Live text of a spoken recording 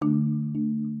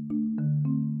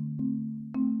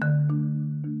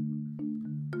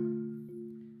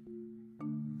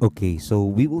Okay, so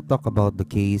we will talk about the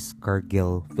case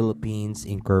Cargill Philippines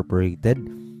Incorporated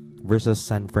versus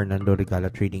San Fernando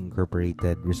Regala Trading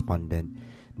Incorporated. Respondent.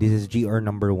 This is GR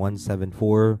number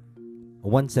 175404,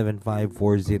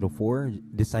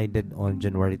 decided on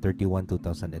January 31,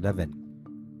 2011.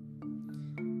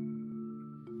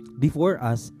 Before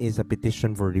us is a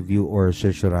petition for review or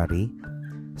certiorari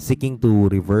seeking to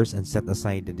reverse and set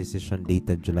aside the decision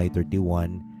dated July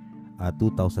 31,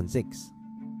 2006.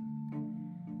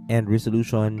 And the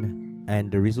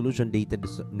resolution dated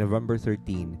November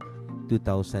 13,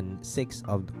 2006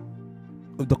 of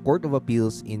the Court of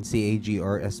Appeals in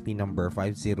CAGR SP number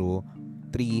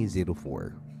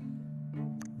 50304.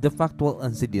 The factual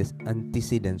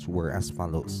antecedents were as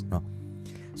follows.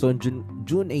 So on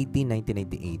June 18,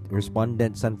 1998,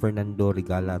 respondent San Fernando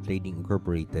Regala Trading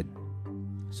Incorporated.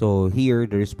 So here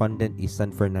the respondent is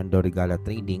San Fernando Regala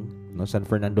Trading, San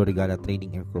Fernando Regala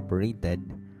Trading Incorporated.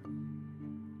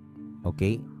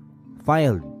 Okay,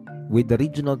 filed with the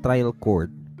Regional Trial Court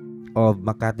of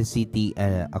Makati City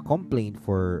a complaint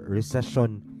for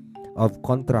rescission of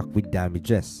contract with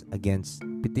damages against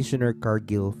Petitioner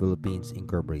Cargill Philippines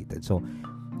Incorporated. So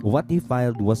what he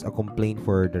filed was a complaint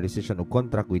for the rescission of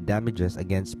contract with damages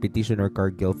against Petitioner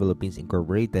Cargill Philippines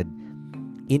Incorporated.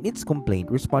 In its complaint,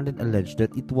 respondent alleged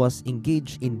that it was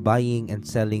engaged in buying and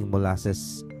selling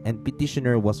molasses, and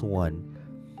Petitioner was one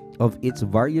of its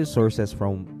various sources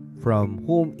from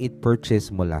whom it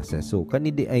purchased molasses. So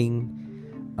kanidi aing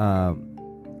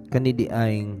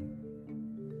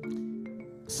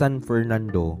San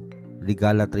Fernando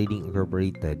Regala Trading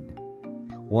Incorporated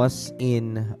was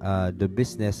in the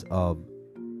business of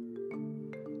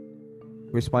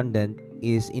respondent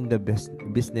is in the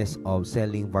business of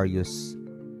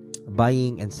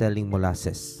buying and selling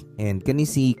molasses. And kani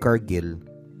si Cargill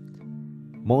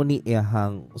mao ni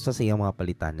iyahang usa sa iyang mga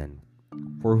palitanan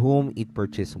for whom it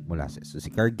purchased molasses. So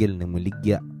si Cargill nang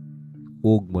muligya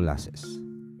og molasses.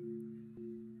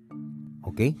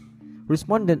 Okay?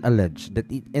 Respondent alleged that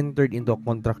it entered into a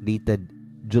contract dated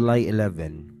July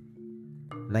 11,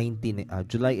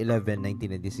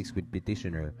 1996 with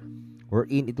Petitioner,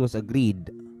 wherein it was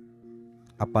agreed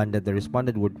upon that the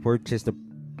respondent would purchase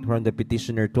from the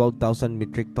Petitioner 12,000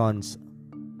 metric tons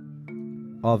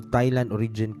of Thailand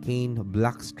origin cane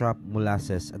blackstrap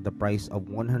molasses at the price of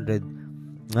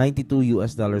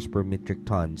 $192 per metric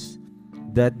tons.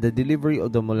 That the delivery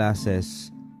of the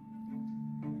molasses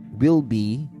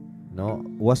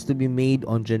was to be made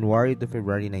on January to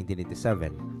February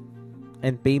 1987,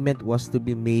 and payment was to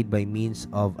be made by means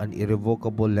of an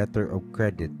irrevocable letter of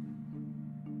credit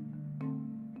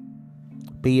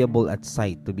payable at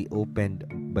site to be opened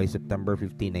by September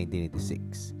 15,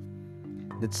 1986.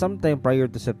 That sometime prior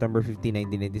to September 15,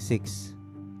 1996,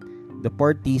 the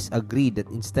parties agreed that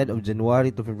instead of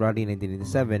January to February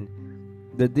 1987,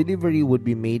 the delivery would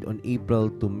be made on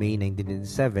April to May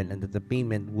 1987, and that the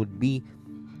payment would be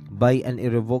by an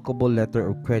irrevocable letter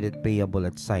of credit payable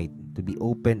at site to be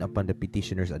opened upon the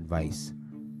petitioner's advice.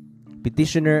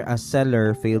 Petitioner as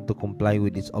seller failed to comply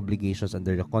with its obligations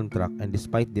under the contract, and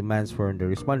despite demands from the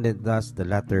respondent, thus the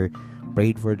latter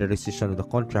prayed for the rescission of the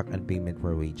contract and payment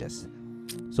for wages.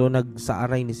 So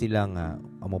nagsaaray ni sila nga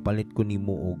mapalit ko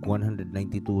nimo og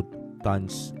 192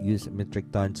 tons metric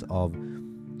tons of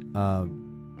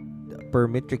per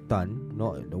metric ton,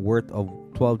 worth of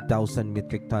 12,000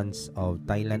 metric tons of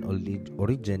Thailand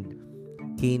origin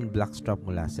cane blackstrap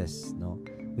molasses,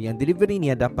 Ang delivery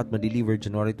niya dapat ma-deliver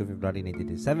January to February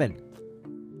 1987.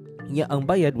 Ang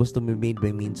bayad was to be made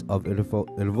by means of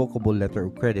irrevocable letter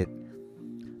of credit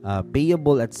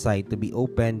payable at site to be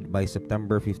opened by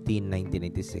September 15,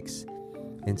 1996.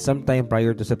 And sometime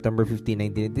prior to September 15,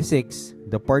 1996,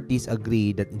 the parties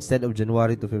agreed that instead of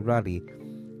January to February,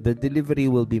 the delivery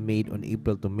will be made on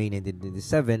April to May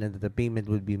 1997, and that the payment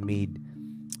will be made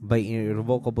by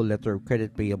irrevocable letter of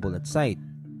credit payable at site,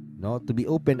 to be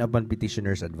opened upon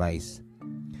petitioner's advice.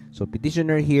 So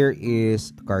petitioner here is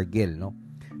Cargill,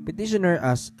 Petitioner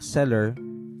as seller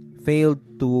failed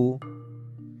to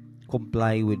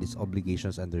comply with its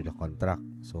obligations under the contract.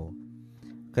 So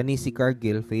kani si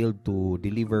Cargill failed to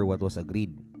deliver what was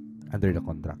agreed under the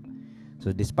contract.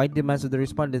 So despite demands of the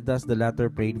respondent, thus the latter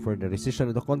prayed for the rescission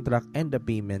of the contract and the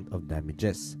payment of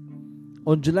damages.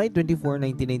 On July 24,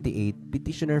 1998,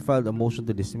 petitioner filed a motion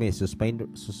to dismiss, suspend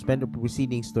the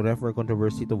proceedings to refer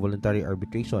controversy to voluntary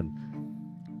arbitration,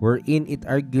 wherein it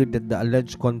argued that the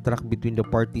alleged contract between the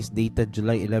parties dated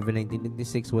July 11,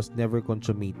 1996 was never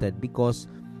consummated because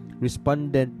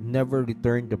respondent never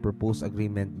returned the proposed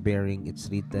agreement bearing its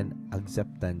written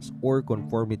acceptance or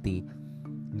conformity,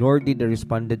 nor did the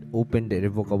respondent open the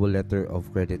irrevocable letter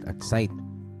of credit at site.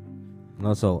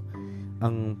 No, so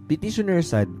ang petitioner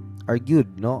side argued,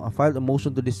 no, filed a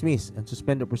motion to dismiss and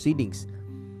suspend the proceedings.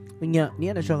 Niya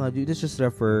na siya nga, let's just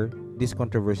refer this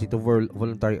controversy to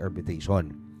voluntary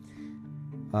arbitration.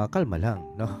 Kalma lang,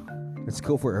 no? Let's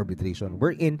go for arbitration.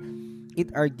 Wherein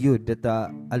it argued that the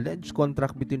alleged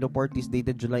contract between the parties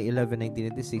dated July 11,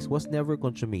 1996 was never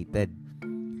consummated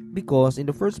because in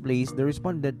the first place, the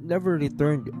respondent never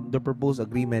returned the proposed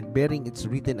agreement bearing its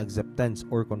written acceptance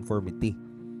or conformity.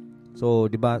 So,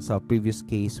 diba, sa previous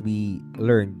case, we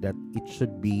learned that it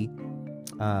should be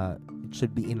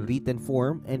in written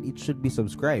form and it should be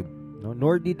subscribed. No?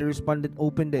 Nor did the respondent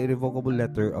open the irrevocable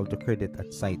letter of the credit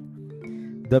at sight.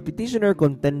 The petitioner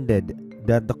contended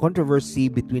that the controversy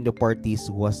between the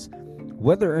parties was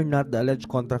whether or not the alleged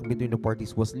contract between the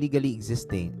parties was legally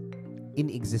in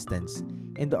existence,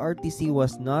 and the RTC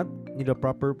was not in the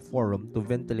proper forum to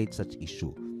ventilate such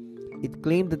issue. It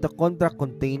claimed that the contract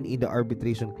contained in the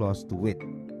arbitration clause to wit,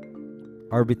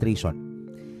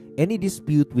 arbitration. Any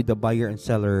dispute with the buyer and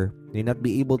seller may not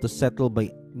be able to settle by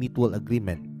mutual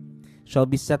agreement shall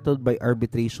be settled by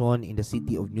arbitration in the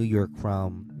City of New York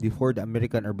from before the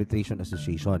American Arbitration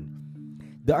Association.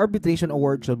 The arbitration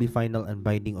award shall be final and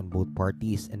binding on both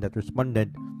parties, and that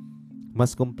respondent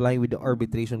must comply with the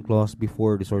arbitration clause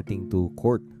before resorting to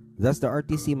court. Thus, the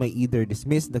RTC may either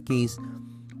dismiss the case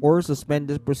or suspend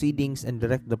the proceedings and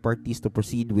direct the parties to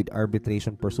proceed with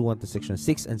arbitration pursuant to Section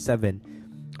 6 and 7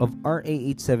 of RA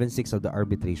 876 of the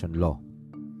arbitration law.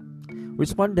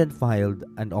 Respondent filed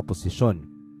an opposition.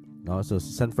 No? So,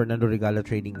 San Fernando Regala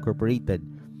Trading Incorporated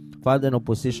filed an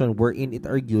opposition wherein it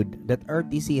argued that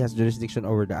RTC has jurisdiction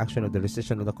over the action of the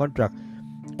rescission of the contract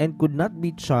and could not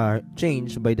be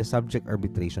changed by the subject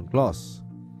arbitration clause.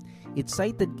 It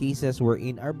cited cases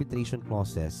wherein arbitration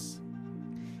clauses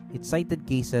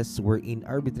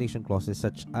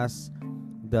such as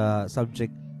the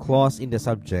subject clause in the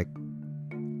subject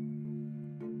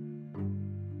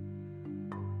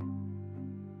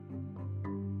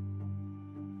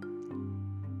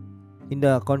in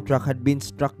the contract had been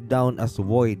struck down as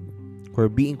void for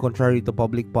being contrary to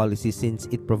public policy, since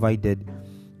it provided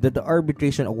that the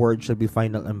arbitration award shall be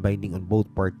final and binding on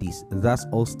both parties, thus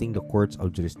ousting the courts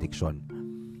of jurisdiction.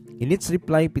 In its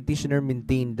reply, petitioner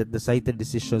maintained that the cited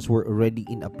decisions were already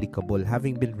inapplicable,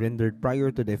 having been rendered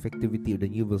prior to the effectivity of the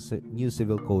new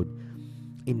civil code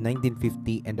in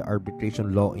 1950 and the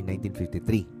arbitration law in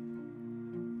 1953.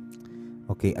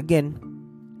 Okay, again,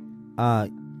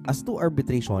 as to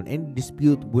arbitration, any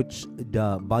dispute which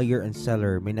the buyer and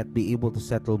seller may not be able to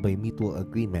settle by mutual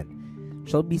agreement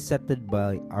shall be settled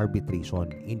by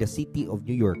arbitration in the City of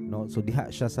New York. No? So, diha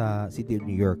siya sa City of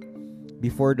New York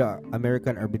before the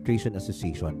American Arbitration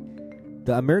Association.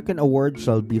 The American award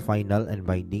shall be final and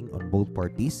binding on both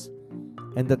parties,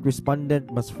 and that respondent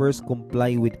must first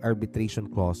comply with arbitration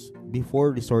clause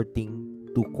before resorting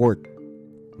to court.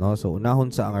 No? So,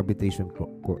 unahon sa ang arbitration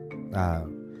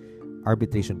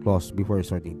clause before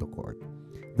resorting to court.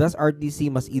 Thus,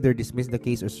 RTC must either dismiss the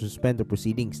case or suspend the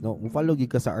proceedings. No, follow gid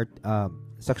ka sa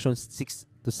Section 6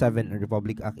 to 7 of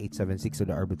Republic Act 876 of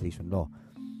the arbitration law.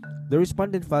 The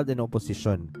respondent filed an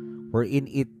opposition wherein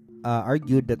it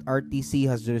argued that RTC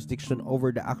has jurisdiction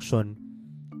over the action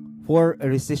for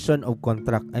a rescission of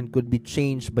contract and could be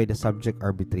changed by the subject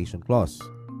arbitration clause.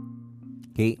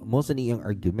 Okay, most na iyang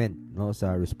argument, no,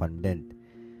 sa respondent.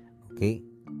 Okay.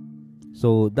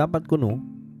 So, dapat kuno,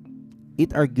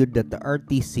 it argued that the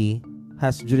RTC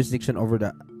has jurisdiction over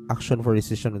the action for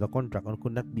rescission of the contract and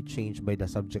could not be changed by the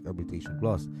subject arbitration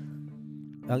clause.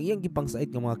 Ang iyang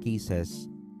gipangsait ng mga cases,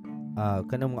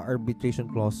 kanang mga arbitration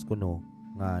clause kuno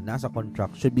nga nasa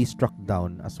contract should be struck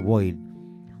down as void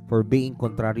for being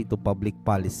contrary to public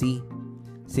policy,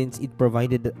 since it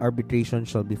provided that arbitration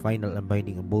shall be final and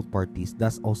binding on both parties,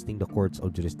 thus ousting the courts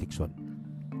of jurisdiction.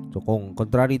 So, kung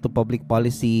contrary to public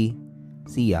policy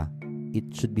siya, it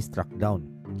should be struck down.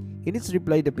 In its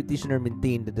reply, the petitioner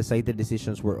maintained that the cited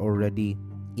decisions were already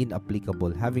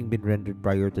inapplicable, having been rendered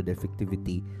prior to the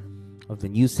effectivity of the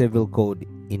new civil code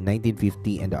in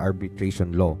 1950 and the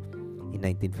arbitration law in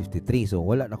 1953. So,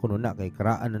 wala na kuno na kay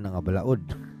karaan na nga balaod.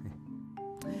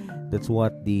 That's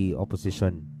what the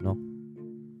opposition, no,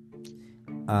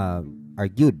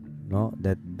 argued, no,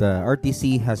 that the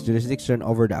RTC has jurisdiction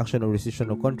over the action of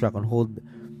rescission of contract on hold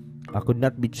could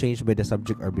not be changed by the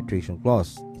subject arbitration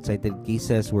clause. It cited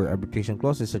cases where arbitration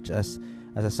clauses such as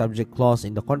a subject clause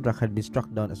in the contract had been struck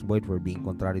down as void for being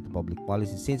contrary to public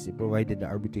policy, since it provided the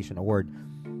arbitration award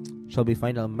shall be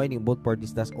final and binding both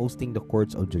parties, thus ousting the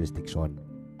courts of jurisdiction.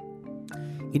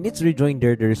 In its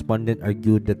rejoinder, the respondent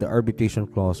argued that the arbitration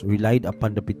clause relied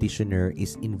upon the petitioner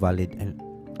is invalid and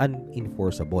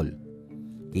unenforceable.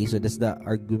 Okay, so that's the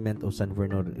argument of San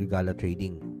Fernando Regala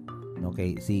Trading.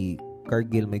 Okay, si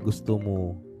Cargill may gusto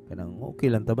mo kanang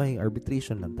okay lang ta ba,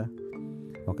 arbitration lang ta.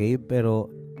 Okay, pero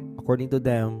according to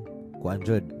them, kuan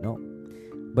jud, no?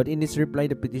 But in his reply,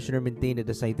 the petitioner maintained that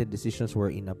the cited decisions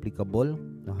were inapplicable,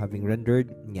 having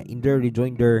rendered in their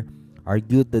rejoinder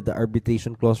argued that the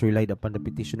arbitration clause relied upon the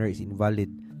petitioner is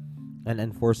invalid and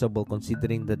enforceable,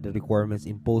 considering that the requirements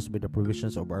imposed by the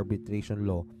provisions of arbitration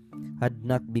law had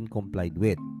not been complied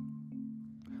with.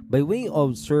 By way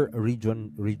of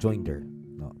rejoinder,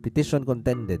 petition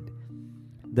contended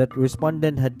that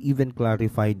respondent had even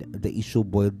clarified the issue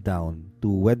boiled down to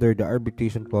whether the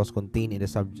arbitration clause contained in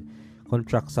the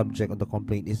contract subject of the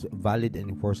complaint is valid and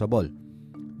enforceable,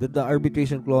 that the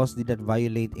arbitration clause did not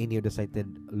violate any of the cited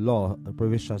law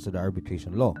provisions of the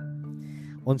arbitration law.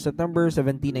 On September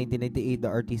 17, 1998, the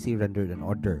RTC rendered an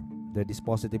order. The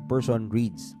dispositive person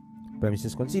reads,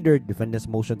 premises considered, defendant's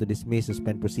motion to dismiss,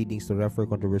 suspend proceedings to refer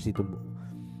controversy to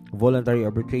voluntary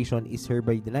arbitration is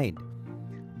hereby denied.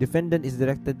 Defendant is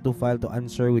directed to file to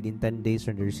answer within 10 days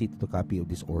from the receipt of the copy of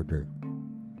this order.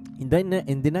 In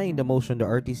denying the motion, the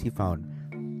RTC found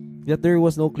that there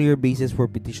was no clear basis for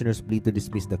petitioner's plea to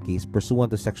dismiss the case pursuant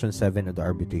to Section 7 of the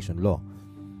arbitration law.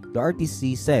 The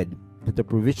RTC said that the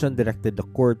provision directed the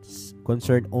courts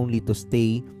concerned only to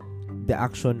stay the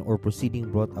action or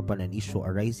proceeding brought upon an issue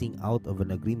arising out of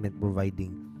an agreement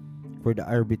providing for the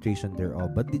arbitration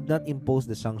thereof, but did not impose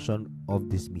the sanction of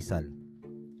dismissal.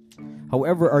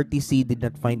 However, RTC did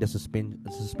not find the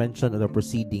suspension of the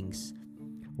proceedings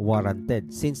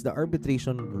warranted, since the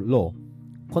arbitration law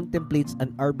contemplates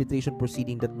an arbitration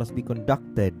proceeding that must be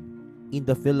conducted in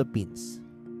the Philippines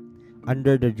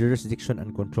under the jurisdiction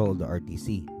and control of the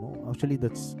RTC. No, actually,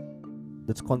 that's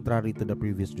contrary to the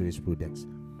previous jurisprudence.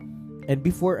 And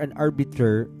before an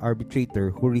arbitrator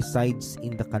who resides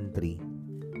in the country,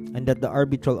 and that the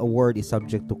arbitral award is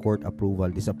subject to court approval,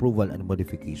 disapproval, and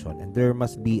modification, and there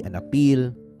must be an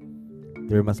appeal.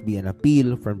 There must be an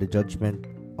appeal from the judgment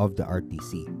of the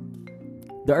RTC.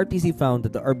 The RTC found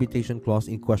that the arbitration clause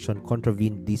in question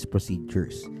contravened these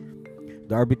procedures.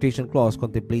 The arbitration clause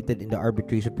contemplated in the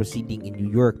arbitration proceeding in New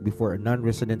York before a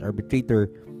non-resident arbitrator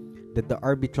that the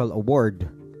arbitral award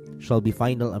shall be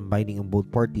final and binding on both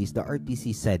parties. The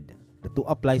RTC said that to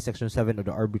apply Section 7 of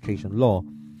the arbitration law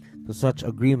to such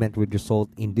agreement would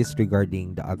result in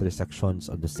disregarding the other sections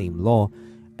of the same law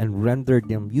and render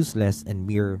them useless and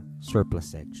mere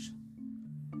surplusage.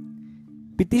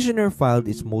 Petitioner filed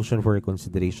its motion for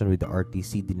reconsideration with the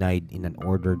RTC denied in an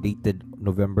order dated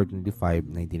November 25,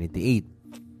 1988.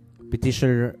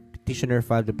 Petitioner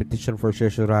filed a petition for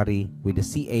certiorari with the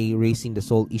CA, raising the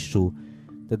sole issue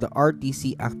that the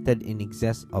RTC acted in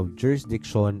excess of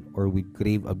jurisdiction or with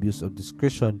grave abuse of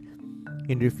discretion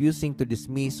in refusing to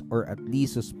dismiss or at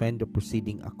least suspend the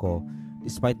proceeding ACO,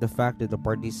 despite the fact that the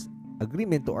parties'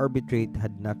 agreement to arbitrate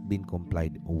had not been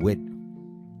complied with.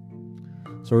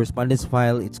 So respondents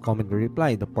filed its comment and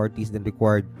reply. The parties then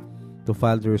required to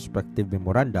file the respective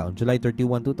memoranda. On July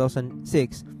 31,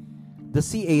 2006, the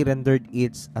CA rendered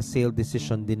its assail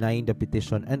decision denying the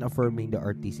petition and affirming the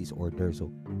RTC's order.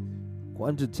 So,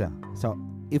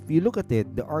 if you look at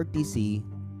it, the RTC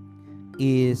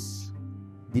is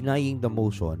denying the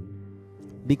motion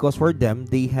because for them,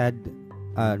 they had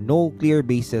no clear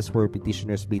basis for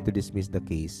petitioner's plea to dismiss the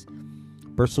case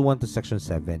pursuant to Section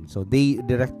 7. So, they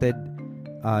directed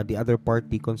the other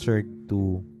party concerned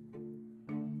to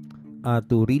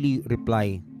really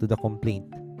reply to the complaint,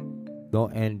 no?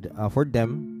 And for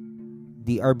them,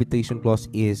 the arbitration clause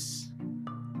is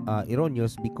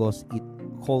erroneous because it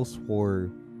calls for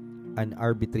an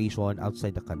arbitration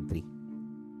outside the country.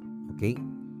 Okay,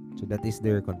 so that is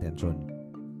their contention.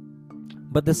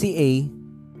 But the CA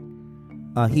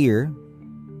here,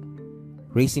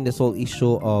 raising the sole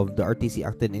issue of the RTC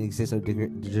acted in excess of the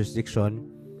jurisdiction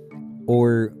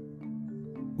or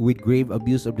with grave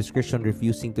abuse of discretion,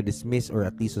 refusing to dismiss or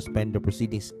at least suspend the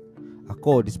proceedings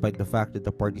ACO, despite the fact that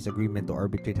the parties' agreement to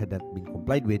arbitrate had not been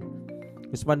complied with,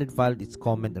 respondent filed its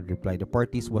comment and reply. The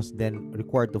parties was then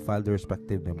required to file the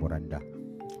respective memoranda.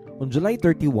 On July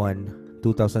 31,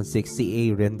 2006,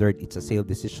 CA rendered its assail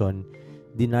decision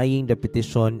denying the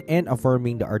petition and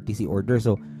affirming the RTC order.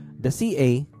 So, the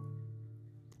CA,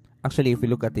 actually, if you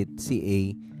look at it,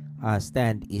 CA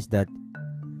stand is that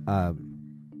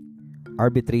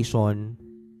arbitration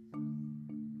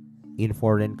in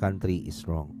foreign country is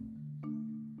wrong.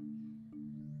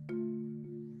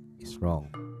 Is wrong.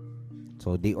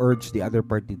 So they urge the other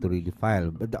party to really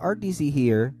file. But the RTC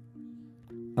here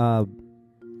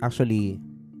actually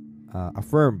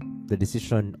affirmed the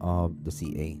decision of the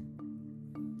CA.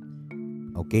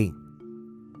 Okay.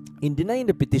 In denying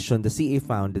the petition, the CA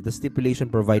found that the stipulation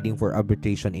providing for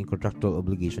arbitration in contractual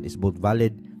obligation is both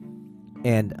valid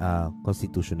and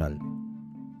constitutional.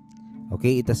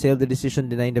 Okay, it assailed the decision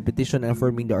denying the petition and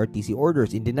affirming the RTC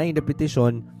orders. In denying the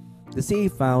petition, the CA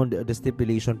found the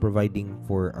stipulation providing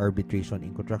for arbitration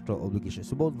in contractual obligations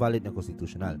is both valid and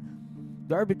constitutional.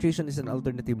 The arbitration is an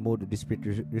alternative mode of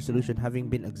dispute resolution having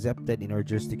been accepted in our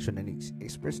jurisdiction and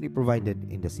expressly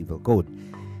provided in the Civil Code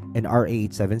and RA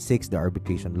 876, the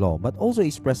arbitration law, but also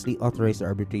expressly authorized the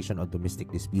arbitration of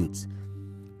domestic disputes.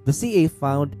 The CA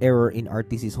found error in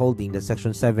RTC's holding that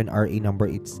Section 7 RA number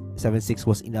 876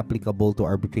 was inapplicable to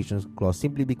arbitration clause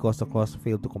simply because the clause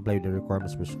failed to comply with the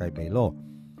requirements prescribed by law.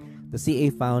 The CA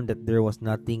found that there was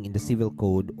nothing in the Civil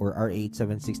Code or RA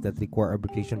 876 that require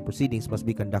arbitration proceedings must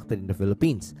be conducted in the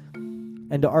Philippines,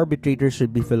 and the arbitrator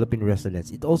should be Philippine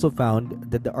residents. It also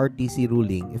found that the RTC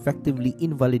ruling effectively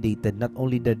invalidated not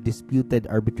only the disputed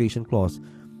arbitration clause,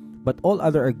 but all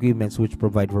other agreements which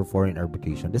provide for foreign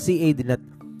arbitration. The CA did not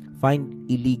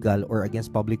find illegal or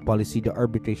against public policy the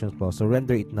arbitration clause, so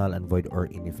render it null and void or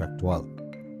ineffectual.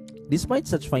 Despite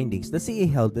such findings, the CA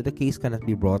held that the case cannot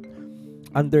be brought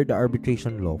under the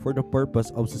arbitration law for the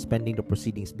purpose of suspending the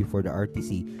proceedings before the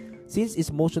RTC, since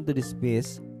its motion to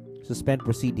suspend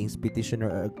proceedings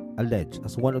petitioner alleged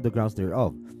as one of the grounds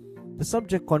thereof. The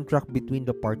subject contract between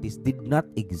the parties did not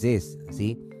exist.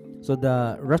 See? So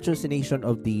the ratiocination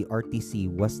of the RTC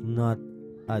was not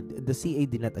the CA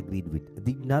did not agree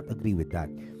with that.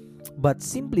 But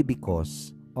simply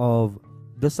because of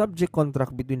the subject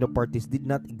contract between the parties did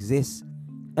not exist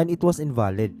and it was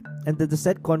invalid, and that the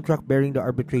said contract bearing the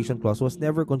arbitration clause was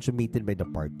never consummated by the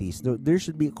parties. There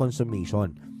should be a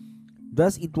consummation.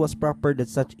 Thus, it was proper that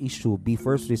such issue be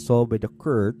first resolved by the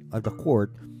court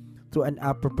through an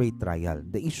appropriate trial.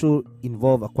 The issue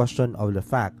involved a question of the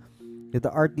fact that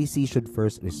the RTC should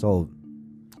first resolve.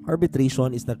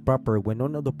 Arbitration is not proper when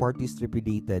none of the parties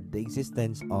repudiated the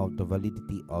existence of the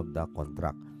validity of the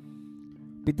contract.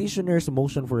 Petitioner's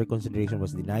motion for reconsideration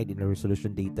was denied in a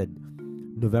resolution dated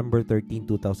November 13,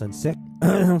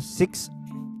 2006.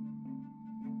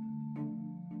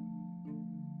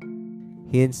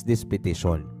 Hence this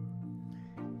petition.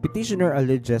 Petitioner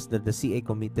alleges that the CA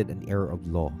committed an error of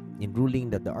law in ruling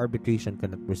that the arbitration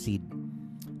cannot proceed,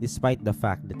 despite the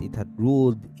fact that it had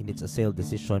ruled in its assailed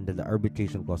decision that the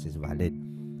arbitration clause is valid,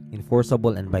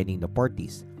 enforceable, and binding the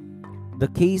parties. The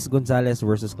case Gonzalez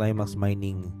versus Climax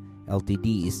Mining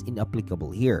Ltd. is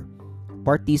inapplicable here.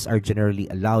 Parties are generally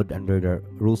allowed under the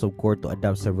rules of court to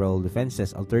adopt several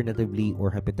defenses alternatively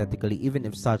or hypothetically, even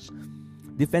if such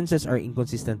defenses are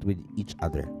inconsistent with each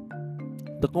other.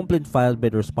 The complaint filed by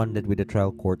the respondent with the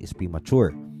trial court is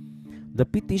premature. The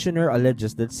petitioner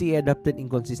alleges that CA adopted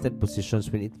inconsistent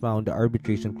positions when it found the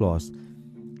arbitration clause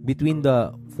between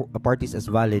the parties as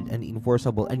valid and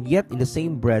enforceable, and yet in the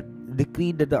same breath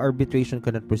decreed that the arbitration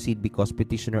cannot proceed because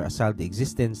petitioner assailed the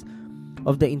existence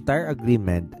of the entire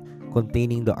agreement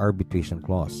containing the arbitration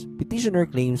clause. Petitioner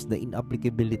claims the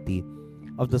inapplicability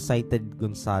of the cited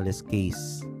Gonzalez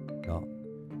case. No.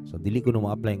 So, dili ko na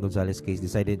ma-apply ang Gonzalez case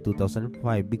decided in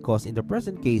 2005 because in the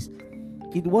present case,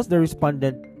 it was the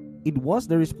respondent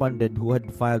who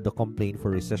had filed the complaint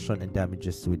for rescission and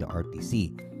damages with the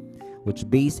RTC, which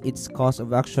based its cause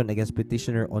of action against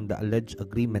petitioner on the alleged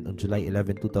agreement on July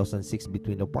 11, 2006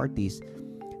 between the parties,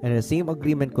 and the same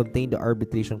agreement contained the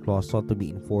arbitration clause sought to be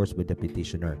enforced by the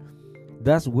petitioner.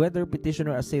 Thus, whether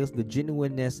petitioner assails the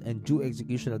genuineness and due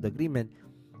execution of the agreement,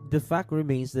 the fact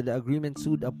remains that the agreement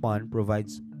sued upon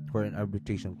provides for an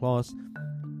arbitration clause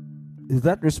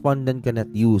that respondent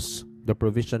cannot use the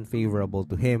provision favorable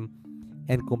to him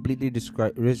and completely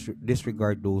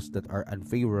disregard those that are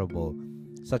unfavorable,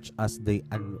 such as the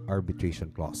arbitration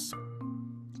clause.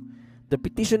 The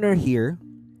petitioner here,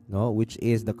 which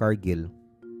is the CARGILL,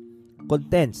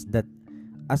 contends that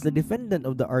as the defendant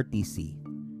of the RTC,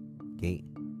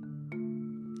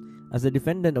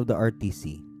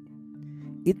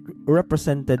 it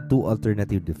represented two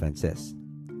alternative defenses.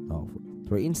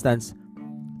 For instance,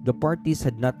 the parties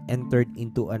had not entered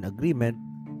into an agreement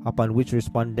upon which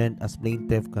respondent as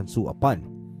plaintiff can sue upon.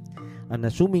 And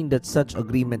assuming that such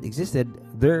agreement existed,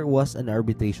 there was an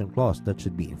arbitration clause that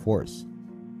should be enforced.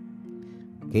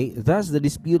 Thus the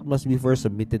dispute must be first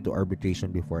submitted to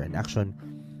arbitration before an action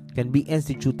can be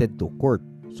instituted to court.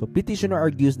 So petitioner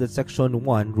argues that Section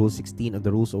 1, Rule 16 of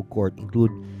the Rules of Court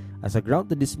include as a ground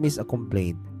to dismiss a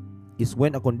complaint is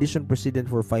when a condition precedent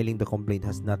for filing the complaint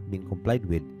has not been complied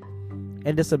with,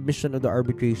 and the submission of the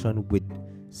arbitration with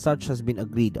such has been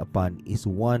agreed upon is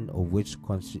one of which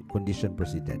condition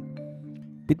precedent.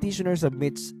 Petitioner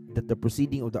submits that the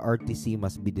proceeding of the RTC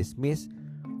must be dismissed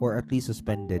or at least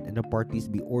suspended, and the parties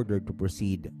be ordered to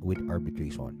proceed with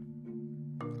arbitration.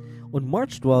 On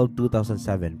March 12,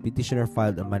 2007, Petitioner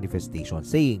filed a manifestation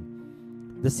saying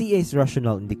the CA's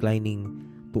rationale in declining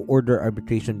to order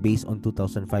arbitration based on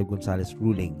 2005 Gonzales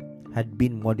ruling had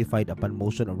been modified upon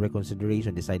motion of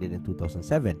reconsideration decided in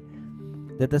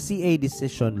 2007, that the CA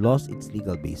decision lost its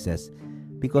legal basis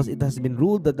because it has been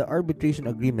ruled that the arbitration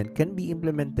agreement can be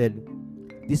implemented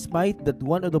despite that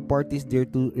one of the parties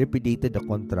thereto repudiated the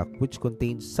contract which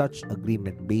contains such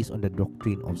agreement based on the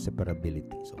doctrine of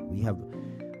separability. So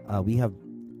we have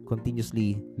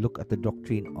continuously looked at the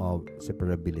doctrine of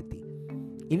separability.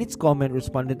 In its comment,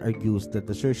 Respondent argues that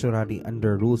the certiorari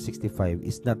under Rule 65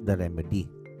 is not the remedy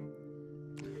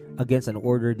against an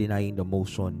order denying the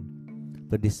motion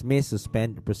to dismiss,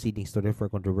 suspend proceedings to refer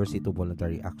controversy to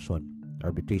voluntary action,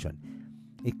 arbitration.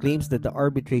 It claims that the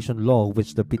arbitration law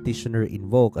which the petitioner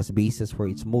invoked as basis for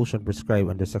its motion prescribed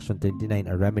under Section 29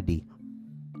 a remedy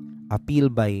appeal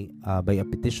by a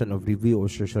petition of review or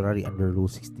certiorari under Rule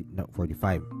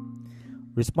 45.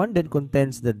 Respondent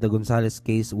contends that the Gonzales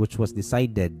case, which was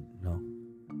decided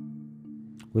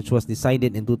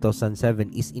in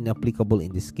 2007, is inapplicable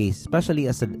in this case, especially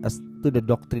as to the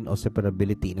doctrine of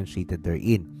separability enunciated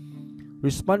therein.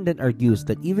 Respondent argues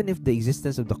that even if the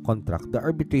existence of the contract, the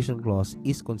arbitration clause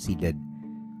is conceded,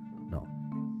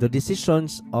 the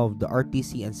decisions of the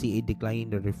RTC and CA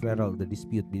declining the referral of the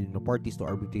dispute between the parties to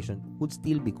arbitration would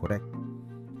still be correct.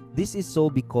 This is so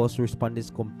because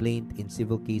Respondent's complaint in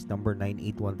civil case number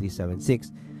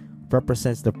 981376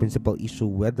 represents the principal issue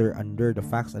whether, under the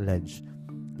facts alleged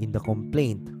in the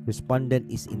complaint, Respondent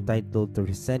is entitled to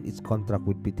rescind its contract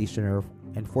with Petitioner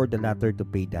and for the latter to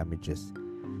pay damages.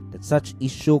 That such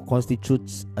issue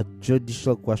constitutes a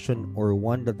judicial question or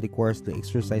one that requires the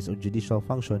exercise of judicial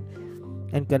function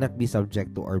and cannot be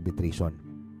subject to arbitration.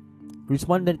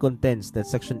 Respondent contends that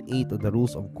Section 8 of the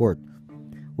Rules of Court,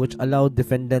 which allowed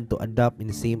defendant to adopt in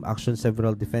the same action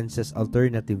several defenses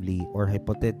alternatively or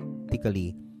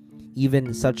hypothetically,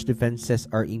 even such defenses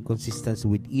are inconsistent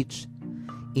with each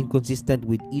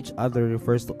other,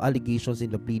 refers to allegations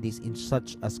in the pleadings in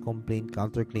such as complaint,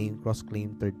 counterclaim,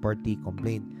 cross-claim, third-party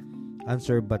complaint,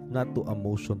 answer, but not to a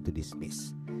motion to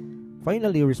dismiss.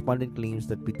 Finally, Respondent claims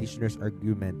that Petitioner's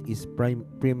argument is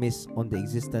premised on the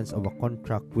existence of a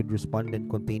contract with Respondent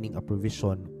containing a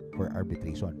provision for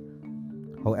arbitration.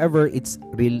 However, its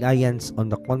reliance on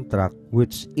the contract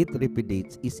which it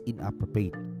repudiates is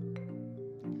inappropriate.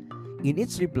 In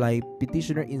its reply,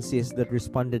 Petitioner insists that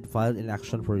Respondent filed an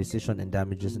action for rescission and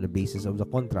damages on the basis of the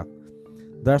contract.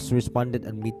 Thus, Respondent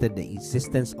admitted the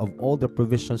existence of all the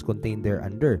provisions contained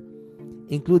thereunder,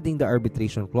 including the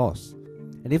arbitration clause.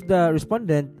 And if the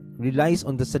Respondent relies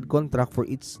on the said contract for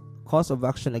its cause of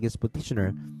action against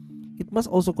Petitioner, it must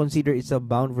also consider itself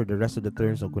bound for the rest of the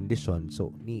terms and conditions.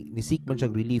 So, ni-seek man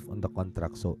siyang relief on the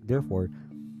contract. So, therefore,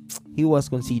 he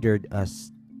considered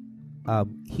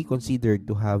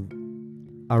to have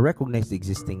recognized the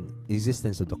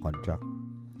existence of the contract.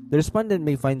 The Respondent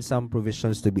may find some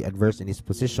provisions to be adverse in his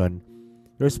position.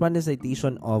 The Respondent's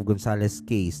citation of Gonzales'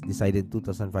 case decided in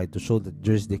 2005 to show that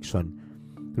jurisdiction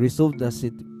to resolve the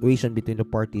situation between the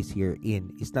parties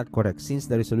herein is not correct, since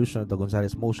the resolution of the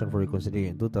Gonzales motion for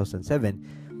reconsideration in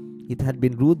 2007, it had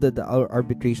been ruled that the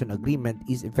arbitration agreement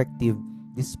is effective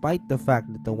despite the fact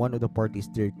that the one of the parties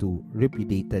thereto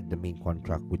repudiated the main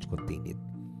contract which contained it.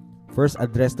 First,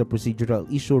 address the procedural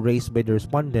issue raised by the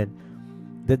Respondent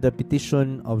that the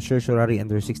petition of certiorari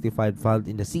under 65 filed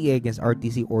in the CA against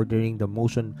RTC ordering the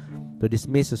motion to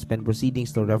dismiss, suspend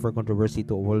proceedings to refer controversy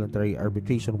to a voluntary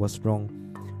arbitration was wrong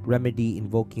remedy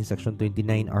invoking Section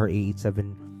 29 RA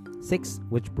 876,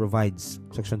 which provides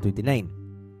Section 29.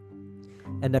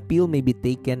 An appeal may be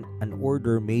taken an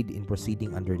order made in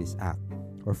proceeding under this Act,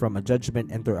 or from a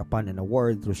judgment entered upon an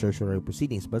award through certiorari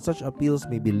proceedings, but such appeals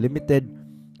may be limited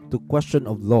to question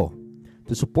of law.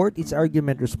 To support its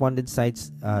argument, Respondent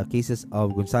cites cases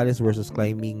of Gonzales versus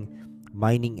Climbing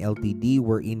Mining Ltd,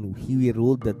 wherein he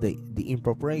ruled that the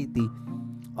impropriety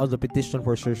of the petition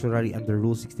for certiorari under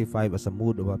Rule 65 as a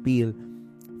mode of appeal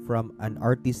from an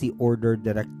RTC order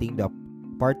directing the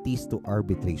parties to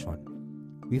arbitration.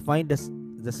 We find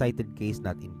the cited case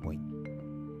not in point.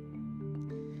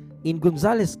 In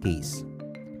Gonzales' case,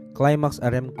 Climax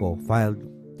Aremco filed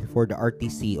for the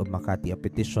RTC of Makati a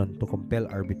petition to compel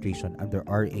arbitration under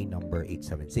RA number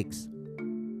 876.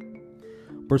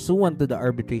 Pursuant to the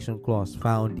arbitration clause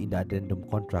found in the addendum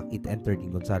contract it entered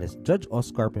in Gonzales, Judge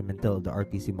Oscar Pimentel of the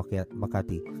RTC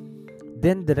Makati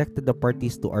then directed the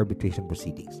parties to arbitration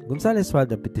proceedings. Gonzales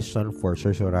filed a petition for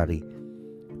certiorari,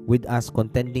 with us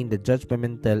contending that Judge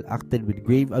Pimentel acted with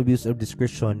grave abuse of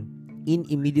discretion in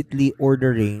immediately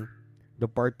ordering the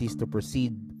parties to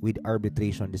proceed with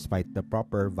arbitration despite the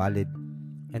proper, valid,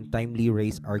 and timely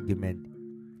raised argument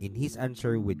in his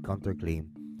answer with counterclaim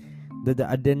that the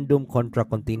addendum contract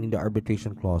containing the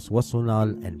arbitration clause was null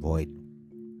and void.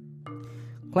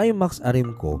 Climax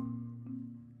Aramco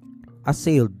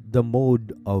assailed the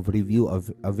mode of review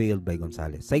availed by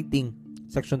Gonzales, citing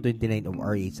Section 29 of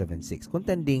RA 876,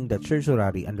 contending that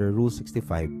certiorari under Rule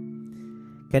 65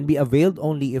 can be availed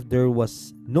only if there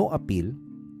was no appeal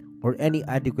or any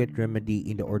adequate remedy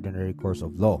in the ordinary course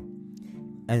of law,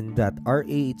 and that RA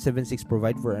 876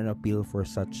 provide for an appeal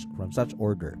from such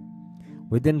order.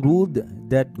 We then ruled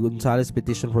that Gonzales'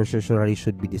 petition for certiorari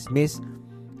should be dismissed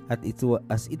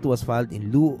as it was filed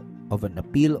in lieu of an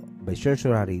appeal by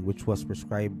certiorari, which was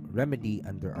prescribed remedy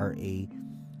under RA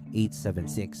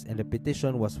 876, and the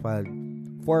petition was filed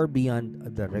far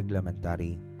beyond the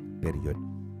reglementary period.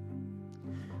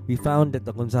 We found that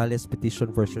the Gonzales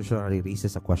petition for certiorari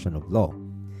raises a question of law,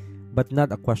 but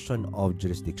not a question of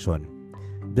jurisdiction.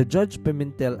 The Judge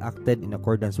Pimentel acted in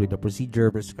accordance with the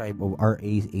procedure prescribed of RA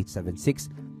 876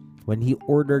 when he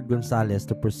ordered Gonzales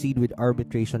to proceed with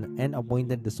arbitration and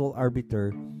appointed the sole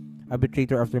arbitrator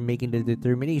after making the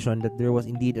determination that there was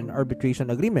indeed an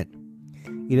arbitration agreement.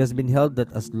 It has been held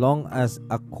that as long as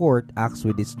a court acts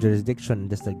with its jurisdiction and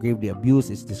does not gravely abuse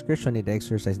its discretion in the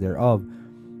exercise thereof,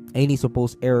 any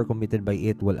supposed error committed by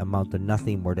it will amount to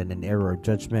nothing more than an error of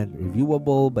judgment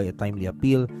reviewable by a timely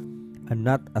appeal and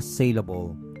not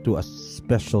assailable to a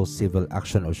special civil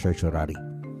action or certiorari.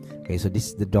 Okay, so this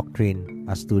is the doctrine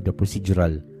as to the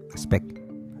procedural aspect.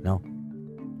 No?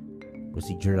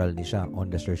 Procedural ni siya on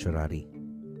the certiorari.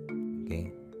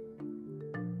 Okay?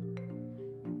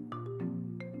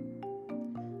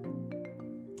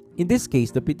 In this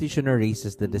case, the petitioner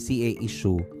raises that the CA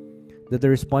issue that the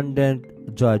respondent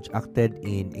judge acted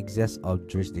in excess of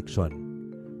jurisdiction,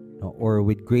 or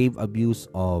with grave abuse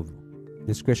of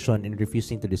discretion in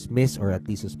refusing to dismiss or at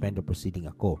least suspend the proceeding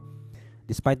ako,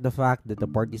 despite the fact that the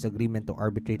parties' agreement to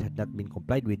arbitrate had not been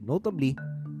complied with. Notably,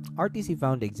 RTC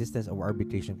found the existence of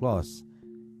arbitration clause,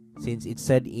 since it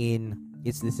said in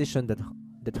its decision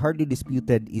that hardly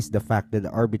disputed is the fact that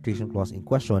the arbitration clause in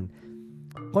question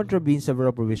contravenes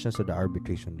several provisions of the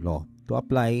arbitration law. To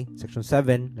apply Section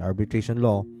 7, the arbitration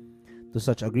law, to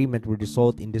such agreement would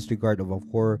result in disregard of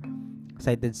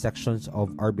cited sections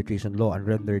of arbitration law and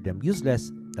render them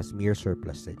useless as mere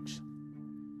surplusage.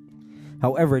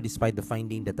 However, despite the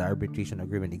finding that the arbitration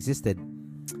agreement existed,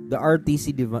 the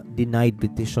RTC denied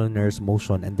petitioner's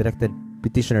motion and directed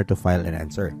petitioner to file an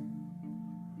answer.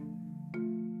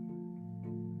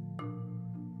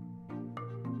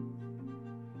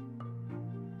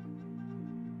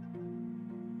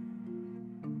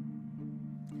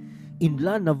 In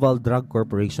La Naval Drug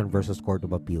Corporation versus Court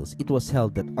of Appeals, it was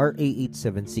held that RA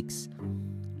 876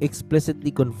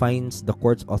 explicitly confines the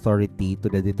court's authority to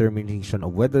the determination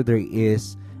of whether there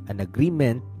is an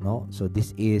agreement, no? So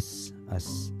this is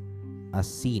as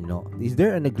C, no? Is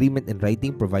there an agreement in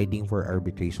writing providing for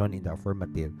arbitration in the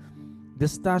affirmative? The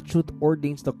statute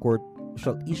ordains the court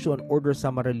shall issue an order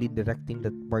summarily directing the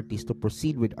parties to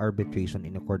proceed with arbitration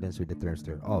in accordance with the terms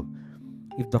thereof.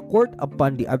 If the court,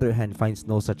 upon the other hand, finds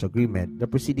no such agreement, the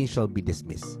proceeding shall be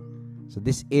dismissed. So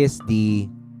this is the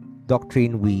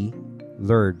doctrine we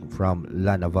learned from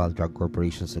La Naval Drug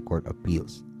Corporation's Court of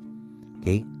Appeals.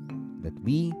 Okay? That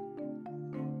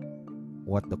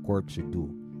what the court should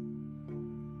do.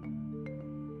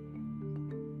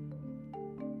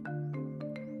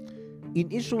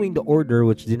 In issuing the order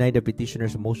which denied the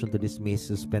petitioner's motion to dismiss,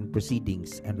 suspend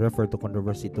proceedings, and refer to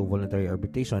controversy to voluntary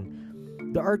arbitration,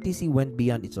 the RTC went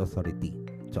beyond its authority.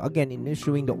 So again, in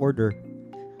issuing the order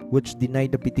which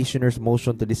denied the petitioner's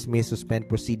motion to dismiss, suspend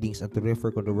proceedings, and to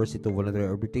refer controversy to voluntary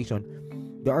arbitration,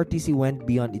 the RTC went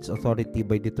beyond its authority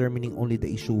by determining only the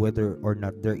issue whether or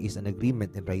not there is an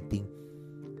agreement in writing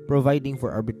providing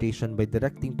for arbitration by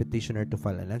directing petitioner to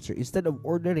file an answer instead of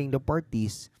ordering the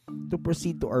parties to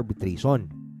proceed to arbitration.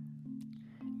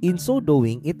 In so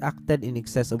doing, it acted in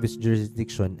excess of its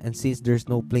jurisdiction, and since there's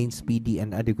no plain, speedy,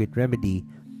 and adequate remedy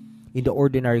in the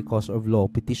ordinary course of law,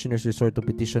 petitioner's resort to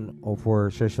petition for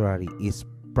certiorari is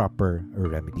proper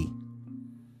remedy.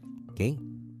 Okay?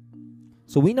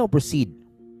 So we now proceed.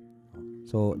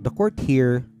 So the court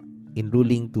here, in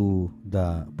ruling to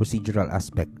the procedural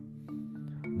aspect,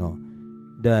 no,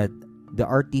 that the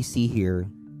RTC here,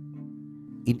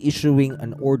 in issuing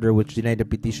an order which denied the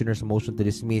petitioner's motion to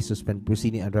dismiss, suspend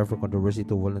proceeding, and refer controversy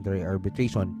to voluntary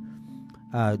arbitration,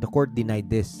 the court denied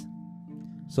this.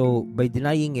 So, by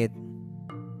denying it,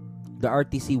 the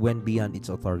RTC went beyond its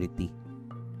authority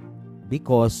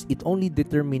because it only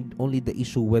determined only the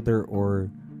issue whether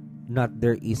or not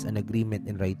there is an agreement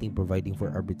in writing providing for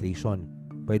arbitration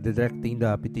by directing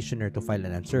the petitioner to file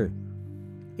an answer.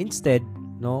 Instead,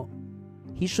 no,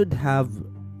 he should have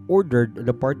ordered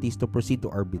the parties to proceed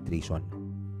to arbitration.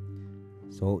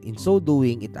 So, in so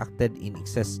doing, it acted in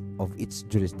excess of its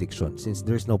jurisdiction. Since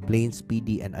there's no plain,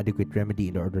 speedy, and adequate remedy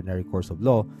in the ordinary course of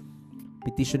law,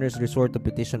 petitioner's resort to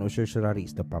petition or certiorari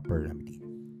is the proper remedy.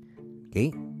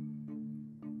 Okay?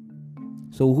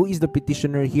 So, who is the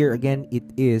petitioner here? Again, it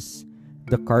is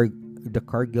the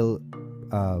CARGILL,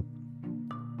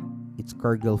 it's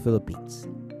CARGILL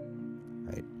Philippines.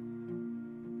 Right?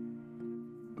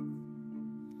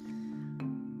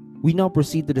 We now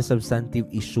proceed to the substantive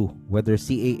issue, whether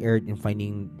CA erred in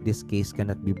finding this case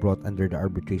cannot be brought under the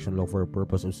arbitration law for a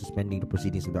purpose of suspending the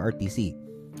proceedings of the RTC.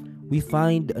 We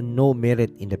find no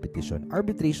merit in the petition.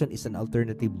 Arbitration is an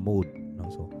alternative mode. No?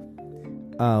 So,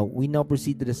 we now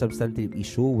proceed to the substantive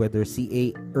issue, whether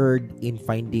CA erred in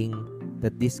finding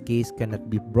that this case cannot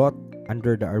be brought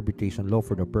under the arbitration law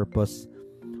for the purpose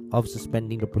of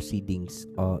suspending the proceedings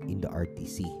in the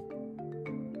RTC.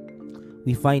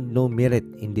 We find no merit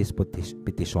in this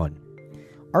petition.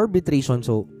 Arbitration,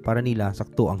 so para nila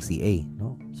sakto ang CA,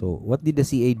 no? So what did the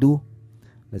CA do?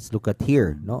 Let's look at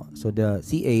here, no? So the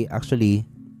CA actually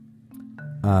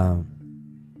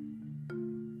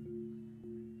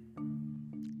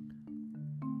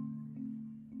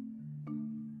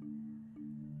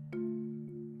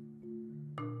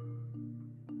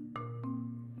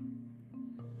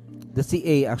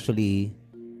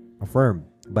affirmed,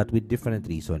 but with different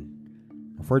reason.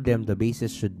 For them, the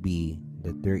basis should be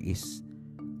that there is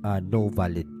no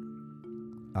valid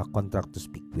contract to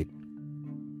speak with.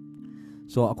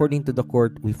 So, according to the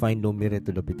court, we find no merit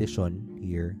to the petition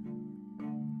here.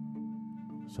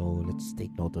 So, let's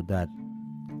take note of that.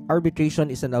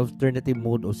 Arbitration is an alternative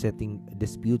mode of settling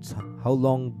disputes how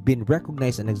long been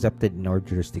recognized and accepted in our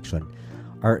jurisdiction.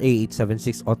 RA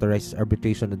 876 authorizes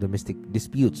arbitration of domestic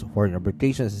disputes. Foreign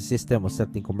arbitration is a system of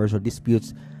settling commercial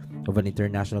disputes of an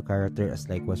international character as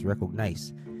likewise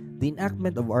recognized. The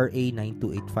enactment of RA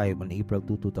 9285 on April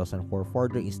 2, 2004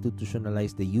 further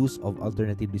institutionalized the use of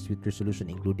alternative dispute resolution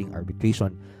including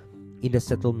arbitration in the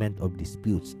settlement of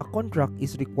disputes. A contract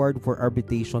is required for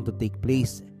arbitration to take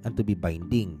place and to be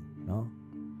binding. No?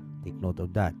 Take note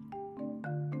of that.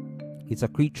 It's a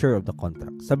creature of the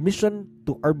contract. Submission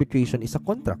to arbitration is a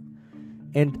contract,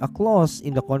 and a clause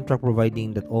in the contract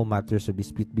providing that all matters of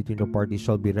dispute between the parties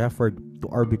shall be referred to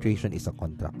arbitration is a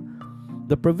contract.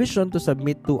 The provision to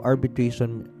submit to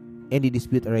arbitration any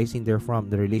dispute arising therefrom,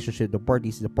 the relationship of the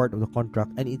parties is a part of the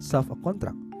contract and itself a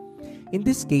contract. In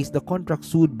this case, the contract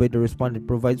sued by the respondent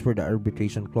provides for the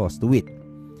arbitration clause, to wit,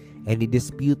 any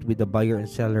dispute with the buyer and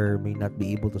seller may not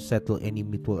be able to settle any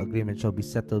mutual agreement shall be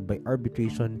settled by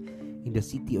arbitration in the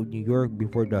city of New York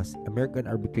before the American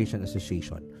Arbitration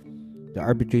Association. The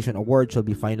arbitration award shall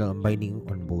be final and binding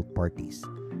on both parties.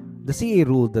 The CA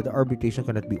ruled that the arbitration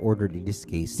cannot be ordered in this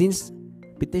case since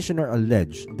petitioner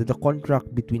alleged that the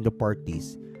contract between the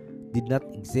parties did not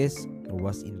exist or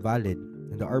was invalid,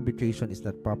 and the arbitration is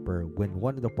not proper when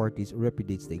one of the parties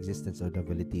repudiates the existence or the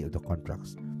validity of the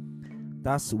contracts.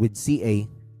 Thus, with CA,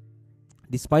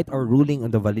 despite our ruling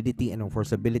on the validity and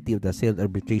enforceability of the sailed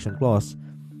arbitration clause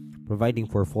providing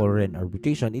for foreign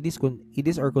arbitration, it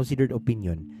is our considered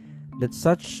opinion that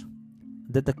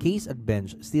the case at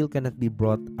bench still cannot be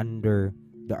brought under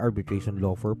the arbitration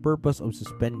law for purpose of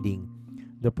suspending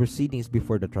the proceedings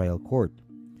before the trial court.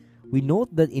 We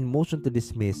note that in motion to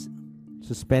dismiss,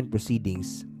 suspend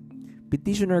proceedings,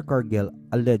 petitioner CARGILL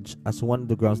alleged as one of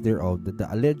the grounds thereof that the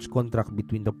alleged contract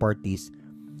between the parties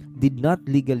did not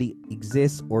legally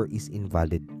exist or is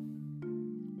invalid.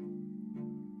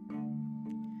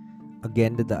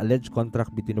 Again, that the alleged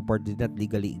contract between the parties did not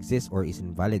legally exist or is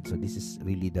invalid. So this is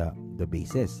really the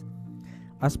basis.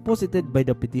 As posited by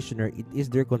the petitioner, it is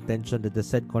their contention that the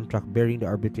said contract bearing the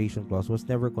arbitration clause was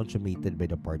never consummated by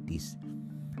the parties.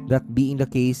 That being the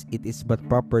case, it is but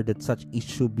proper that such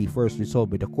issue be first resolved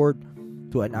by the court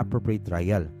to an appropriate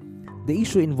trial. The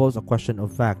issue involves a question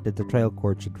of fact that the trial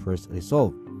court should first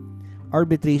resolve.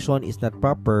 Arbitration is not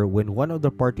proper when one of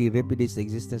the parties repudiates the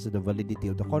existence of the validity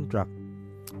of the contract.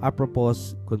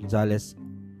 Apropos Gonzalez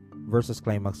versus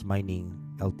Climax Mining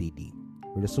Ltd,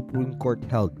 where the Supreme Court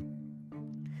held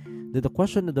that the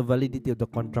question of the validity of the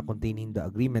contract containing the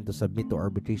agreement to submit to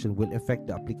arbitration will affect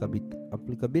the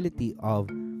applicability of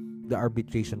the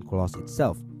arbitration clause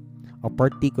itself. A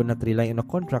party could not rely on a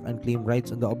contract and claim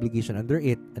rights on the obligation under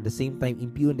it, at the same time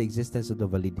impugn the existence of the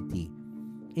validity.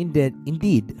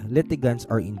 Indeed, litigants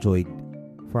are enjoined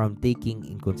from taking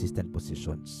inconsistent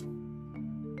positions.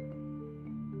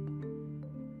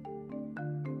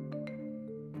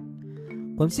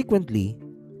 Consequently,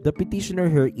 the petitioner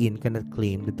herein cannot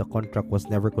claim that the contract was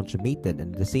never consummated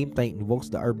and at the same time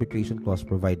invokes the arbitration clause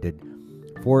provided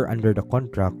for under the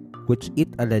contract, which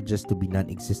it alleges to be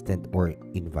non-existent or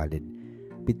invalid.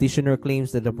 Petitioner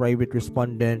claims that the private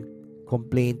respondent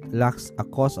complaint lacks a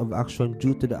cause of action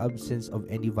due to the absence of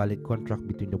any valid contract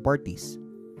between the parties.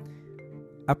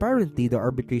 Apparently, the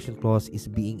arbitration clause is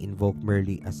being invoked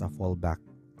merely as a fallback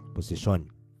position.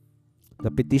 The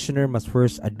petitioner must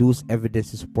first adduce evidence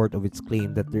in support of its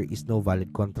claim that there is no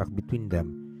valid contract between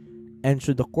them, and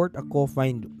should the court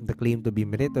find the claim to be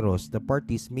meritorious, the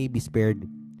parties may be spared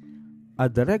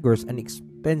the rigors and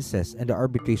expenses and the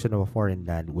arbitration of a foreign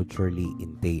land would surely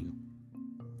entail.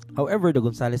 However, the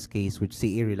Gonzales case, which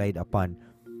CA relied upon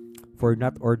for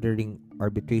not ordering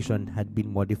arbitration, had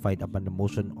been modified upon the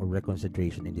motion or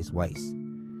reconsideration in this wise.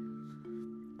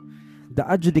 The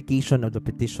adjudication of the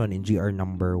petition in GR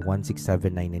number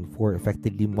 167994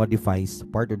 effectively modifies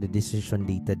part of the decision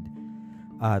dated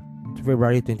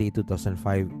February 28,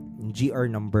 2005 in GR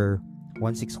number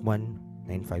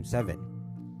 161957.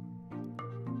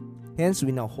 Hence,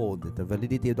 we now hold that the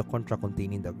validity of the contract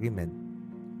contained in the agreement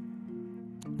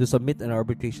to submit an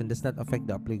arbitration does not affect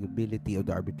the applicability of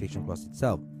the arbitration clause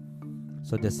itself,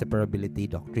 so the separability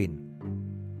doctrine.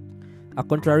 A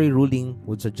contrary ruling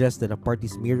would suggest that a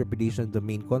party's mere repudiation of the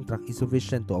main contract is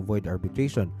sufficient to avoid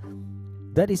arbitration.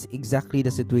 That is exactly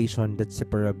the situation that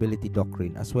separability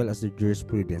doctrine as well as the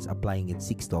jurisprudence applying it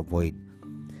seeks to avoid.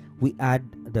 We add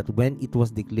that when it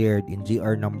was declared in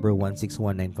GR number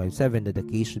 161957 that the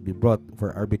case should be brought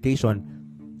for arbitration,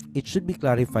 it should be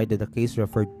clarified that the case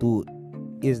referred to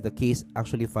is the case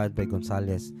actually filed by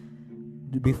Gonzales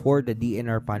before the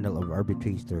DNR panel of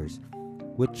arbitrators,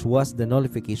 which was the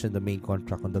nullification of the main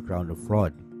contract on the ground of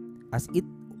fraud, as it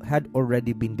had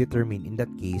already been determined in that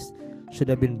case should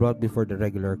have been brought before the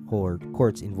regular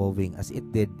courts involving, as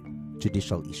it did,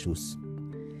 judicial issues.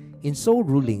 In so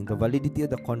ruling, the validity of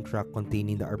the contract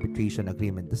containing the arbitration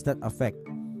agreement does not affect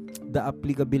the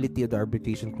applicability of the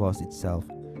arbitration clause itself.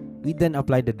 We then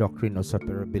apply the doctrine of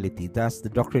separability. Thus, the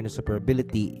doctrine of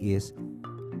separability is,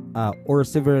 or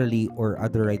severally, or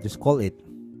other writers call it,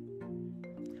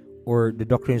 or the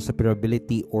doctrine of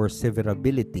separability or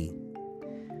severability,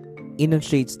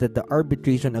 enunciates that the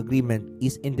arbitration agreement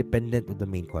is independent of the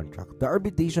main contract. The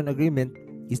arbitration agreement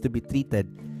is to be treated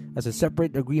as a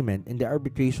separate agreement, and the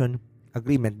arbitration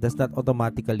agreement does not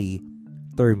automatically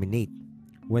terminate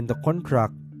when the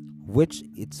contract, which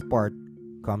its part,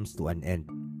 comes to an end.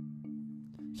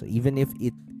 So even if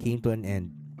it came to an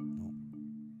end,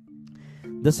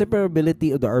 the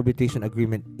separability of the arbitration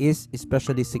agreement is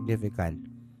especially significant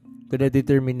to the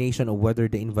determination of whether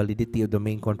the invalidity of the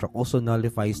main contract also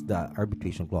nullifies the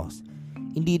arbitration clause.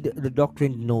 Indeed, the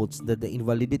doctrine notes that the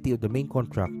invalidity of the main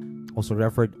contract, also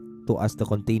referred to as the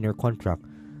container contract,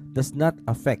 does not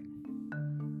affect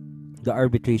the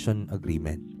arbitration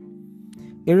agreement.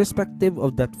 Irrespective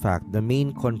of that fact, the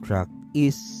main contract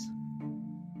is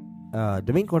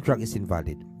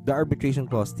invalid. The arbitration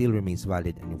clause still remains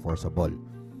valid and enforceable.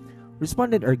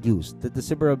 Respondent argues that the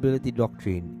separability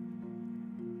doctrine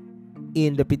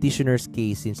in the petitioner's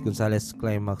case, since Gonzales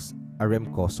Climax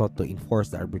Aremco sought to enforce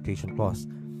the arbitration clause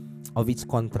of its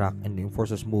contract and the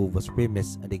enforcer's move was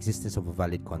premised on the existence of a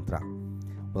valid contract,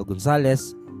 while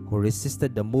Gonzales, who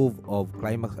resisted the move of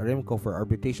Climax Aremco for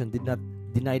arbitration, did not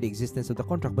deny the existence of the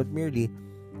contract but merely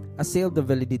assailed the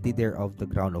validity thereof the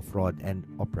ground of fraud and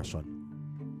oppression.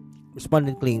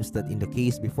 Respondent claims that in the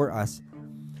case before us,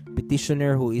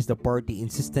 petitioner, who is the party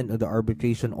insistent on the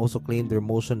arbitration, also claimed their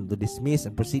motion to dismiss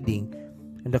and proceeding,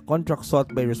 and the contract sought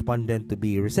by respondent to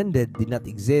be rescinded did not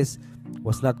exist,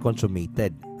 was not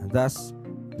consummated, and thus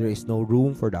there is no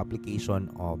room for the application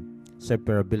of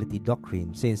separability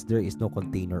doctrine since there is no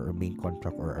container or main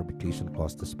contract or arbitration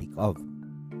clause to speak of.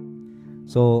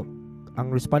 So,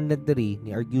 ang respondent diri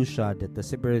ni argue siya that the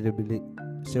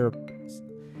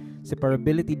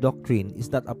separability doctrine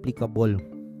is not applicable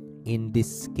in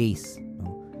this case.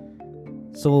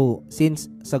 So, since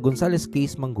sa Gonzales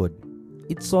case manggod,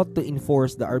 it sought to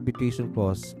enforce the arbitration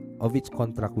clause of its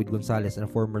contract with Gonzales and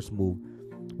a former's move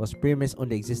was premised on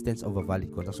the existence of a valid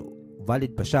contract. So,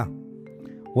 valid pa siya.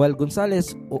 While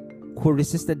Gonzales, who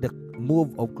resisted the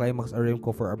move of Climax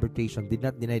Aremco for arbitration, did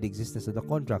not deny the existence of the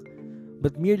contract,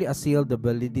 but merely assailed the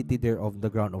validity thereof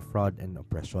the ground of fraud and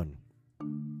oppression.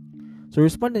 So,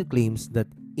 respondent claims that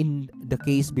in the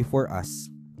case before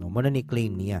us, muna ni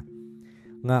claim niya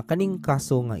nga kaning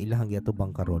kaso nga ilahang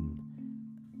yatubang karon,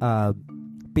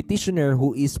 petitioner,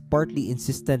 who is partly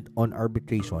insistent on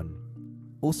arbitration,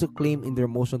 also claim in their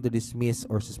motion to dismiss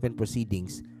or suspend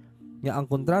proceedings nga ang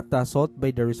kontrata sought by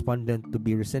the respondent to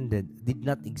be rescinded did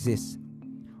not exist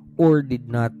or did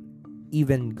not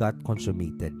even got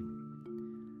consummated.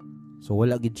 So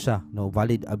wala gid siya, no,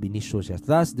 valid ab initio siya.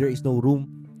 Thus, there is no room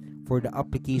for the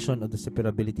application of the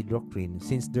separability doctrine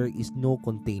since there is no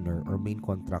container or main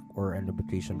contract or an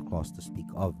arbitration clause to speak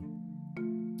of.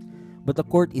 But the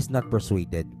court is not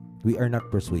persuaded. We are not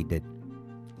persuaded.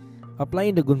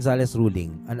 Applying the Gonzalez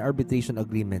ruling, an arbitration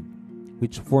agreement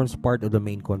which forms part of the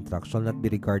main contract shall not be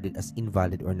regarded as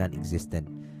invalid or non-existent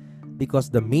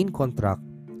because the main contract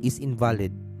is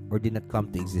invalid or did not come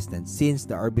to existence since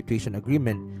the arbitration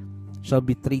agreement shall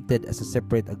be treated as a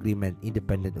separate agreement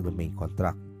independent of the main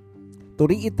contract. To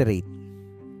reiterate,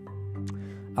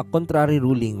 a contrary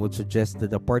ruling would suggest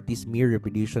that the parties' mere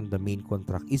repudiation of the main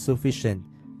contract is sufficient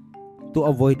to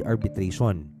avoid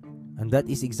arbitration. And that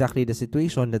is exactly the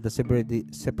situation that the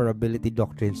separability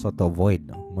doctrine sought to avoid.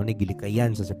 Muna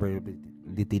gilikayan sa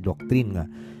separability doctrine nga.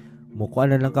 Mukuha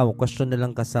na lang ka, question na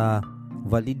lang ka sa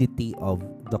validity of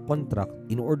the contract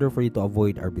in order for you to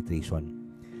avoid arbitration.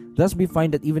 Thus, we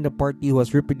find that even the party who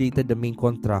has repudiated the main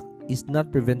contract is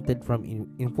not prevented from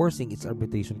enforcing its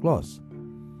arbitration clause.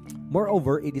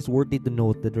 Moreover, it is worthy to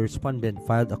note that the respondent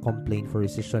filed a complaint for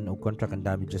rescission of contract and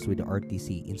damages with the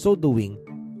RTC. In so doing,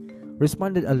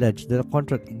 respondent alleged that a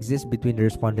contract exists between the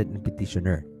respondent and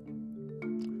petitioner.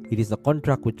 It is the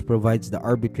contract which provides the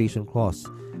arbitration clause,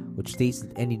 which states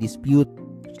that any dispute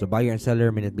which the buyer and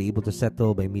seller may not be able to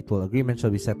settle by mutual agreement shall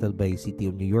be settled by City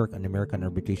of New York and American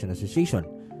Arbitration Association.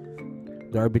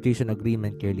 The arbitration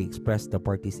agreement clearly expressed the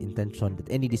parties' intention that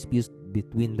any disputes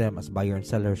between them as buyer and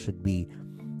seller should be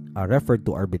referred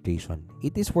to arbitration.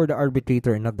 It is for the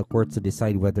arbitrator and not the courts to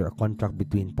decide whether a contract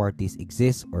between parties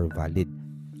exists or valid.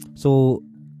 So,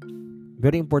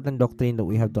 very important doctrine that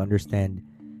we have to understand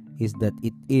is that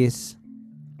it is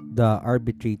the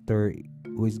arbitrator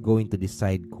who is going to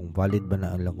decide kung valid ba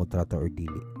na ang kontrata or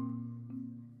dili.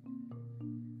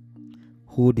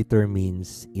 Who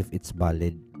determines if it's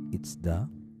valid? It's the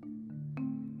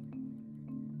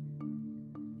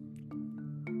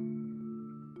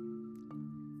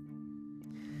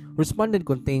respondent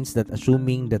contains that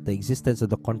assuming that the existence of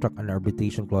the contract and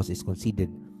arbitration clause is conceded,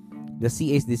 the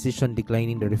CA's decision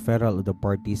declining the referral of the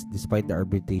parties despite the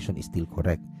arbitration is still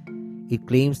correct. It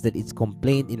claims that its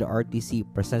complaint in the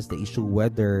RTC presents the issue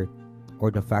whether or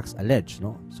the facts alleged,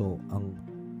 no? So, ang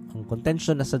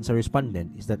contention na sad sa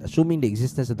respondent is that assuming the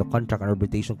existence of the contract and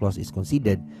arbitration clause is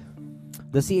conceded,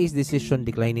 the CA's decision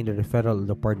declining the referral of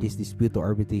the parties' dispute to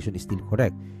arbitration is still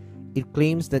correct. It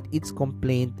claims that its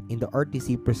complaint in the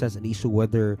RTC presents an issue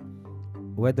whether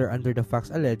under the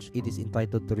facts alleged it is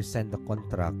entitled to rescind the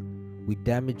contract with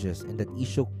damages, and that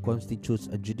issue constitutes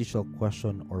a judicial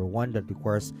question or one that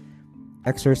requires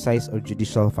exercise of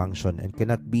judicial function and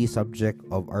cannot be subject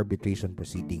of arbitration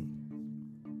proceeding.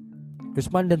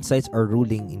 Respondent cites our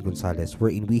ruling in Gonzalez,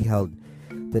 wherein we held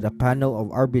that a panel of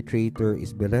arbitrator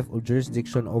is bereft of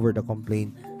jurisdiction over the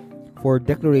complaint for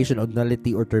declaration of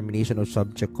nullity or termination of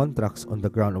subject contracts on the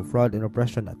ground of fraud and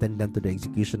oppression attendant to the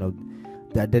execution of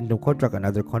the addendum contract and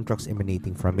other contracts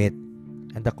emanating from it,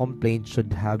 and the complaint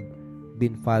should have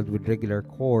been filed with regular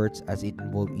courts as it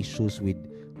involved issues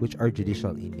which are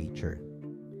judicial in nature.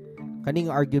 Kaning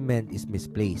argument is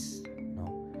misplaced. No?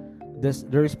 Thus,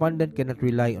 the respondent cannot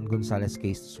rely on Gonzalez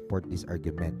case to support this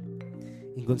argument.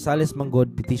 In Gonzalez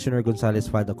Mangod, Petitioner Gonzalez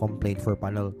filed a complaint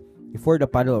before the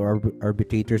panel of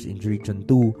arbitrators in Region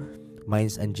 2,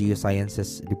 Mines and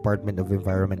Geosciences, Department of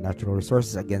Environment and Natural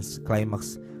Resources against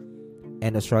Climax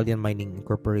and Australian Mining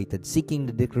Incorporated, seeking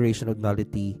the declaration of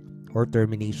nullity or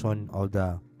termination of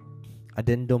the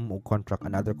addendum or contract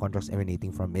and other contracts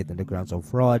emanating from it on the grounds of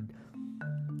fraud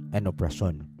and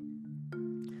oppression.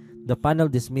 The panel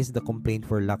dismissed the complaint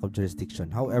for lack of jurisdiction.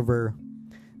 However,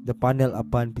 the panel,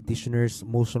 upon petitioner's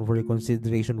motion for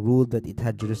reconsideration, ruled that it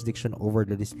had jurisdiction over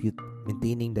the dispute,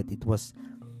 maintaining that it was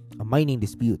a mining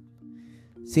dispute,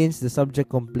 since the subject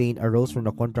complaint arose from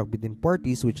the contract between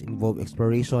parties which involved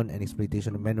exploration and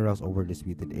exploitation of minerals over the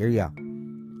disputed area.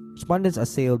 Respondents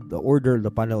assailed the order of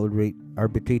the panel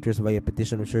arbitrators via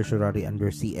petition of certiorari under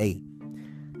CA.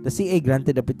 The CA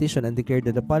granted the petition and declared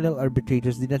that the panel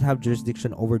arbitrators did not have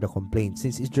jurisdiction over the complaint,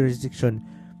 since its jurisdiction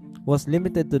was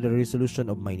limited to the resolution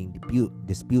of mining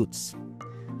disputes,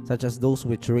 such as those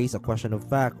which raise a question of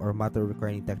fact or matter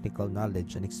requiring technical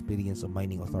knowledge and experience of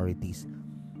mining authorities,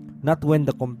 not when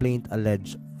the complaint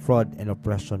alleged fraud and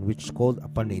oppression which called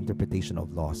upon the interpretation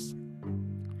of laws.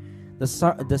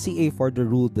 The CA further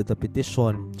ruled that the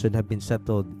petition should have been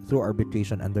settled through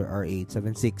arbitration under RA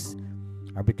 876,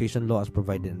 arbitration law as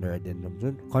provided under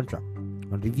addendum contract,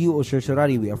 On review of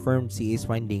certiorari, we affirm CA's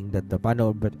finding that the panel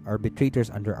of arbitrators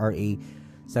under RA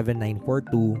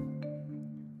 7942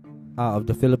 of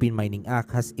the Philippine Mining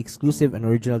Act has exclusive and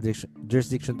original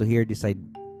jurisdiction to hear decide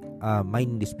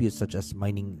mining disputes such as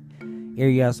mining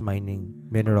areas, mining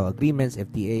mineral agreements,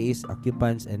 FTAs,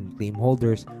 occupants, and claim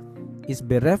holders, is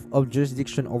bereft of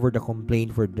jurisdiction over the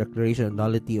complaint for declaration of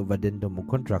nullity of addendum of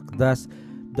contract. Thus,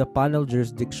 the panel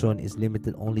jurisdiction is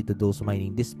limited only to those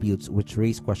mining disputes which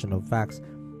raise question of facts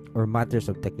or matters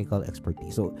of technical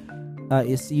expertise. So,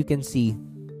 as you can see,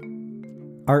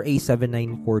 RA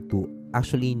 7942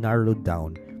 actually narrowed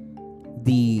down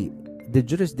the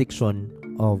jurisdiction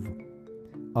of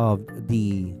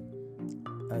the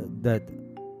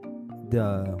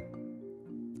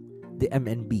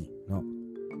MNB, no?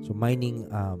 So mining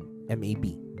MAB,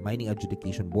 Mining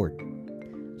Adjudication Board.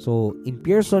 So in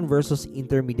Pearson versus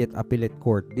Intermediate Appellate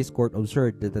Court, this court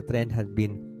observed that the trend had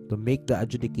been to make the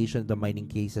adjudication of the mining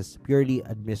cases purely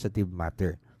administrative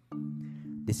matter.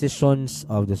 Decisions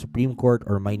of the Supreme Court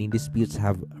or mining disputes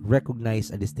have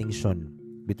recognized a distinction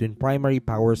between primary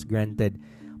powers granted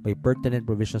by pertinent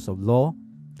provisions of law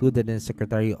to the then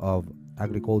Secretary of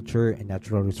Agriculture and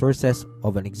Natural Resources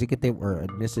of an executive or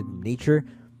administrative nature,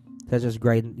 such as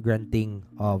granting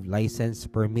of license,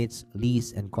 permits,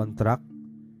 lease, and contract,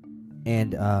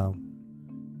 and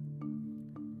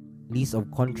lease of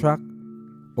contract,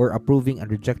 or approving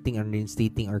and rejecting and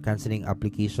reinstating or canceling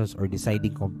applications or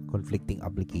deciding conflicting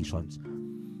applications.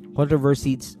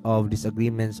 Controversies of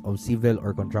disagreements of civil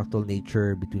or contractual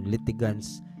nature between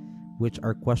litigants, which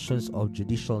are questions of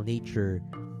judicial nature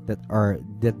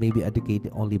that may be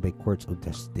adjudicated only by courts of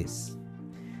justice.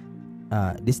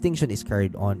 Distinction is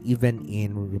carried on even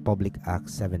in Republic Act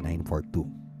 7942.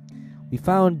 We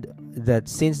found that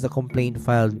since the complaint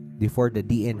filed before the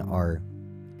DNR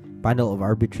panel of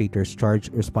arbitrators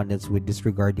charged respondents with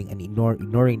disregarding and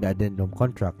ignoring the addendum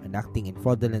contract and acting in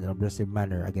fraudulent and abusive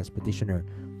manner against petitioner,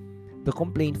 the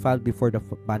complaint filed before the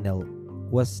panel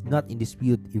was not in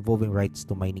dispute involving rights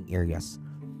to mining areas,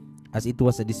 as it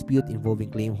was a dispute involving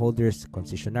claim holders,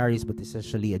 concessionaries, but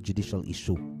essentially a judicial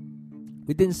issue.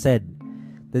 We then said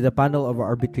that the panel of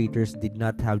arbitrators did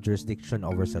not have jurisdiction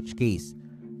over such case,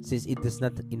 since it does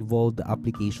not involve the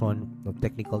application of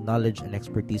technical knowledge and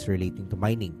expertise relating to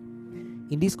mining.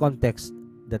 In this context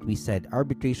that we said,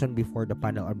 arbitration before the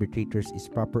panel arbitrators is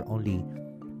proper only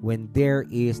when there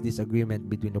is disagreement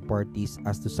between the parties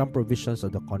as to some provisions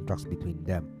of the contracts between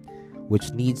them,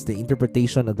 which needs the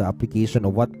interpretation of the application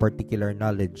of what particular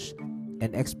knowledge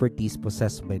and expertise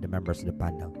possessed by the members of the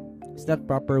panel. It's not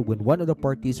proper when one of the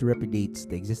parties repudiates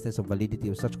the existence of validity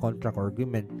of such contract or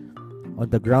agreement on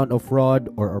the ground of fraud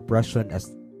or oppression,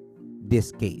 as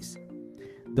this case.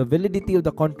 The validity of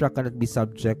the contract cannot be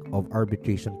subject of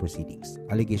arbitration proceedings.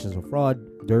 Allegations of fraud,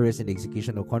 duress in the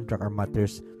execution of contract are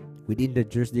matters within the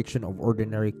jurisdiction of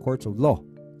ordinary courts of law.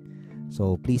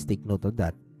 So please take note of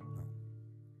that.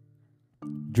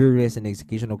 Duress and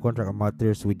execution of contract are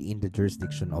matters within the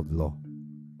jurisdiction of law.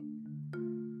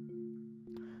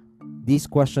 These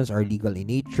questions are legal in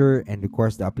nature and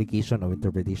requires the application of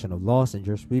interpretation of laws and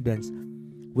jurisprudence,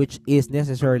 which is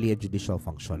necessarily a judicial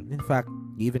function. In fact,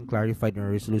 we even clarified in our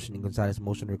resolution in Gonzales'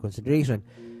 motion reconsideration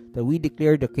that we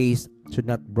declared the case should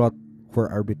not be brought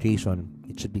for arbitration.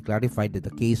 It should be clarified that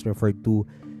the case referred to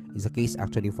is a case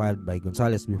actually filed by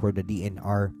Gonzales before the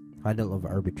DNR panel of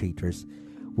arbitrators,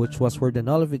 which was for the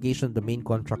nullification of the main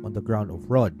contract on the ground of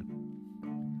fraud,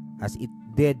 as it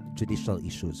did judicial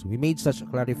issues. We made such a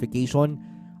clarification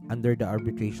under the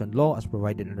arbitration law as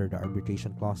provided under the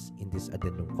arbitration clause in this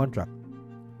addendum contract.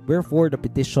 Wherefore, the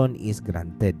petition is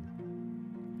granted.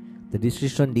 The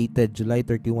decision dated July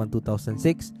 31,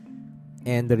 2006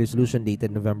 and the resolution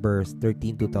dated November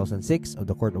 13, 2006 of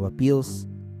the Court of Appeals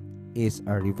is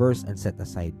reversed and set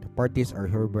aside. The parties are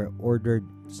hereby ordered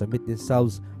to submit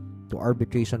themselves to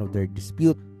arbitration of their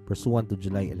dispute pursuant to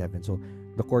July 11. So,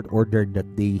 the court ordered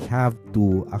that they have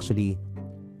to actually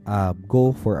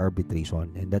go for arbitration,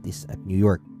 and that is at New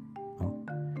York.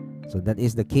 So, that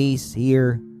is the case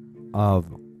here of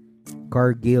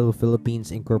CARGILL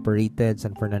Philippines Incorporated,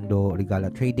 San Fernando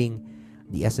Regala Trading.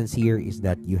 The essence here is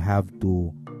that you have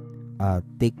to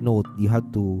take note. You have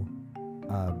to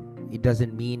it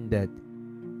doesn't mean that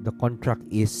the contract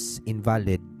is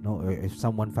invalid, no, or if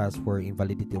someone files for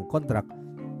invalidity of contract,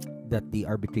 that the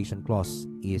arbitration clause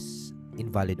is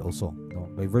invalid also, no,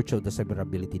 by virtue of the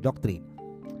severability doctrine.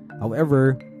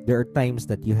 However, there are times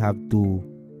that you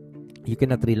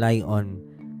cannot rely on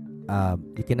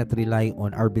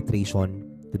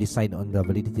arbitration to decide on the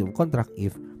validity of contract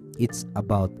if it's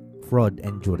about fraud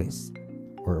and duress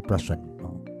or oppression,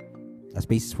 no, as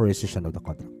basis for rescission of the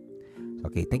contract.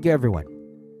 Okay, thank you everyone.